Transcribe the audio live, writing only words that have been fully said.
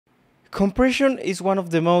Compression is one of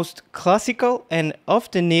the most classical and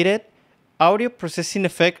often needed audio processing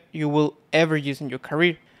effect you will ever use in your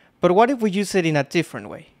career. But what if we use it in a different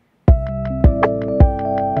way?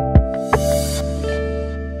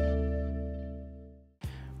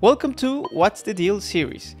 Welcome to What's the Deal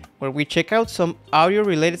series, where we check out some audio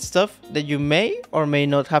related stuff that you may or may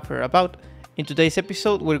not have heard about. In today's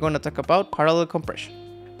episode, we're going to talk about parallel compression.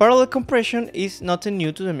 Parallel compression is nothing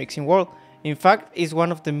new to the mixing world. In fact, it's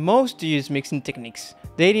one of the most used mixing techniques,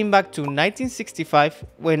 dating back to 1965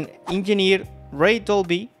 when engineer Ray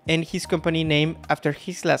Dolby and his company named after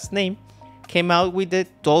his last name came out with the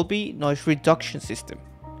Dolby Noise Reduction System,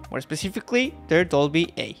 more specifically their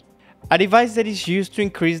Dolby A, a device that is used to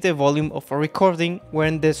increase the volume of a recording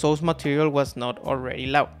when the source material was not already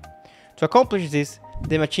loud. To accomplish this,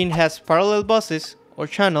 the machine has parallel buses or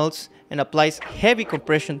channels and applies heavy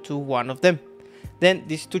compression to one of them. Then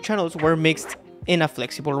these two channels were mixed in a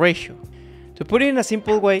flexible ratio. To put it in a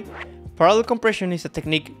simple way, parallel compression is a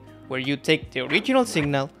technique where you take the original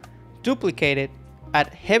signal, duplicate it,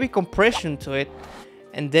 add heavy compression to it,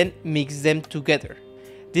 and then mix them together.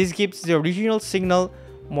 This gives the original signal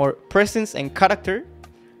more presence and character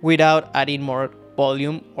without adding more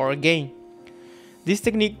volume or gain. This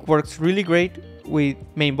technique works really great with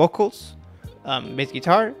main vocals, bass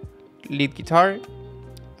guitar, lead guitar.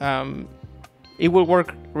 It will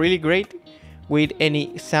work really great with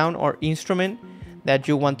any sound or instrument that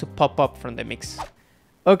you want to pop up from the mix.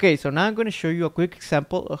 Okay, so now I'm going to show you a quick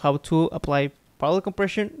example of how to apply parallel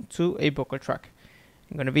compression to a vocal track.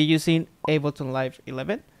 I'm going to be using Ableton Live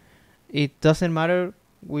 11. It doesn't matter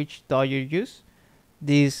which DAW you use.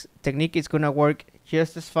 This technique is going to work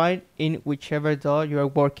just as fine in whichever DAW you are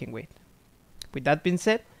working with. With that being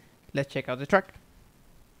said, let's check out the track.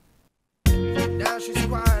 Now she's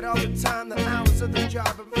quiet all the time, the hours of the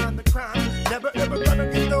job around the crime. Never ever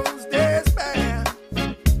gonna get those days back.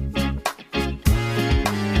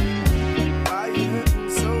 Why you hurting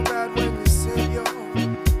so bad when you said your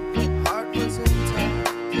heart was in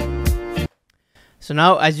time? So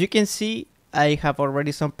now, as you can see, I have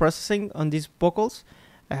already some processing on these vocals.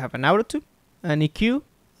 I have an auto-tune, an EQ,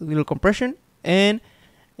 a little compression, and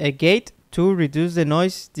a gate to reduce the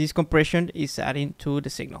noise this compression is adding to the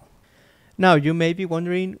signal. Now, you may be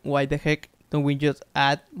wondering why the heck don't we just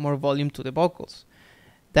add more volume to the vocals?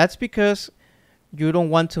 That's because you don't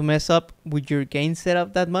want to mess up with your gain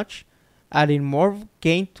setup that much. Adding more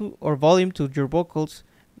gain to or volume to your vocals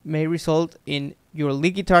may result in your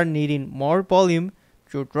lead guitar needing more volume,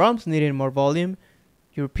 your drums needing more volume,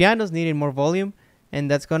 your pianos needing more volume, and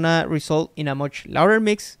that's gonna result in a much louder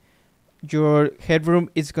mix. Your headroom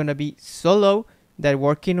is gonna be so low that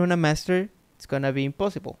working on a master is gonna be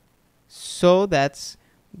impossible. So that's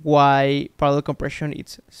why parallel compression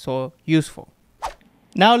is so useful.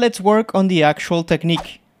 Now let's work on the actual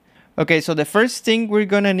technique. Okay, so the first thing we're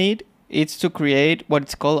gonna need is to create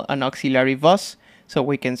what's called an auxiliary bus, so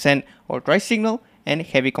we can send our dry signal and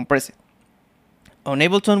heavy compress it. On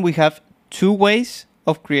Ableton, we have two ways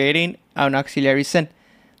of creating an auxiliary send.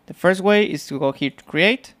 The first way is to go here to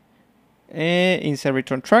create, insert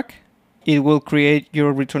return track. It will create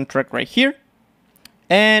your return track right here.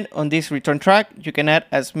 And on this return track, you can add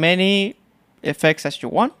as many effects as you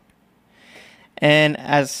want. And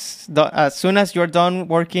as soon as you're done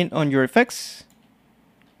working on your effects,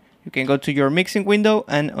 you can go to your mixing window,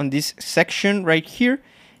 and on this section right here,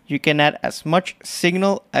 you can add as much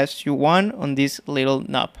signal as you want on this little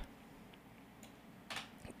knob.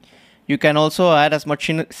 You can also add as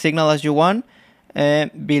much signal as you want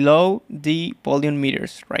below the volume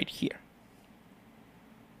meters right here.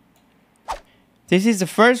 This is the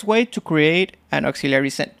first way to create an auxiliary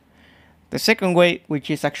send. The second way, which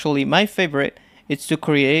is actually my favorite, is to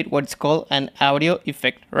create what's called an audio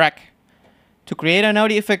effect rack. To create an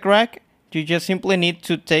audio effect rack, you just simply need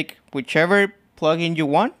to take whichever plugin you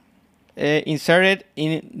want, insert it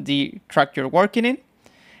in the track you're working in,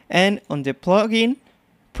 and on the plugin,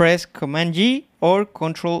 press Command G or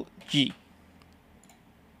Control G.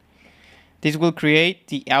 This will create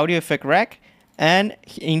the audio effect rack, and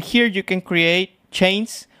in here you can create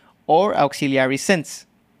chains or auxiliary sends.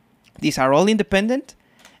 These are all independent,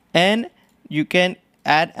 and you can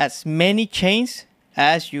add as many chains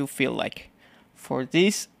as you feel like. For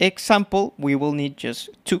this example, we will need just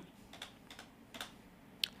two.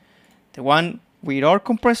 The one with our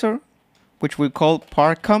compressor, which we call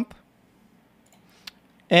par comp,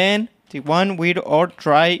 and the one with our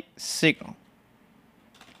dry signal.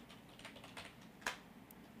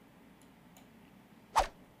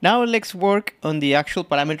 Now let's work on the actual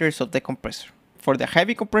parameters of the compressor. For the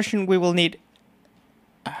heavy compression, we will need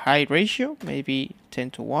a high ratio, maybe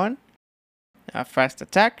 10:1. a fast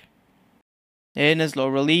attack, and a slow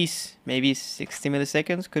release, maybe 60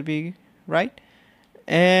 milliseconds could be right,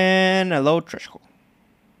 and a low threshold.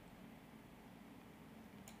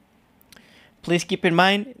 Please keep in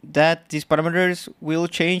mind that these parameters will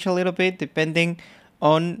change a little bit depending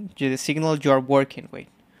on the signal you are working with.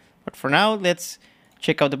 But for now, let's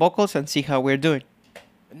check out the vocals and see how we're doing.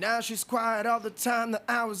 Now she's quiet all the time, the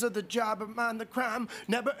hours of the job but mind the crime.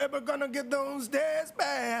 Never ever gonna get those days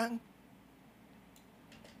back.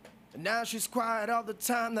 Now she's quiet all the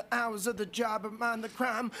time, the hours of the job but mind the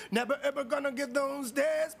crime. Never ever gonna get those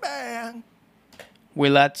days back.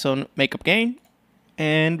 We'll add some makeup gain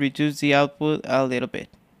and reduce the output a little bit.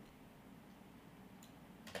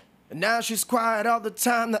 Now she's quiet all the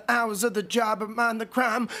time, the hours of the job but mind the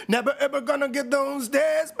crime. Never ever gonna get those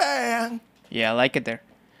days back. Yeah, I like it there.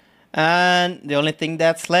 And the only thing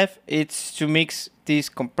that's left is to mix this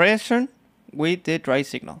compression with the dry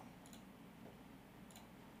signal.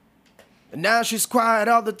 Now she's quiet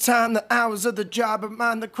all the time, the hours of the job but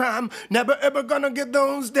mind the crime. Never ever gonna get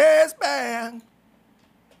those days back.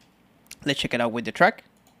 Let's check it out with the track.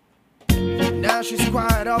 Now she's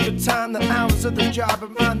quiet all the time, the hours of the job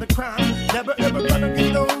but mind the crime. Never ever gonna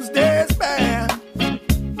get those days back.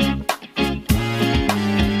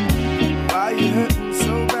 Why you hurting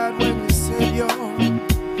so bad when you said your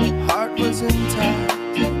heart was intact?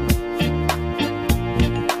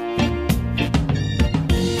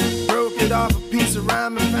 Broke it off a piece of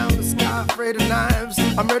rhyme and found the sky afraid of knives.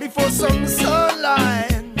 I'm ready for some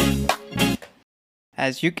sunlight.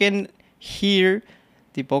 As you can hear,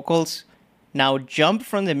 the vocals now jump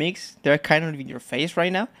from the mix. They're kind of in your face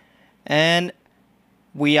right now. And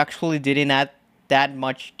we actually didn't add that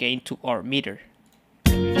much gain to our meter.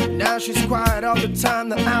 Now she's quiet all the time,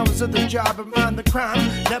 the hours of the job but mind the crime.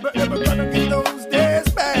 Never ever gonna get those days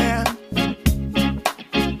back.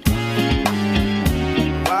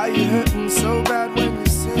 Why you hurting so bad when you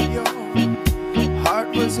said your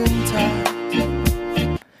heart was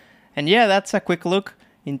intact? And yeah, that's a quick look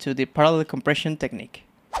into the parallel compression technique.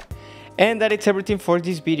 And that is everything for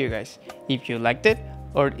this video, guys. If you liked it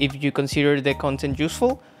or if you consider the content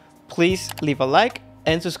useful, please leave a like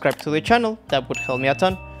and subscribe to the channel. That would help me a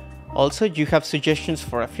ton. Also, if you have suggestions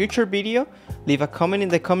for a future video, leave a comment in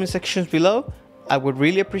the comment sections below. I would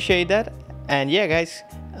really appreciate that. And yeah, guys,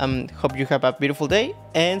 hope you have a beautiful day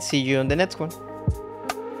and see you on the next one.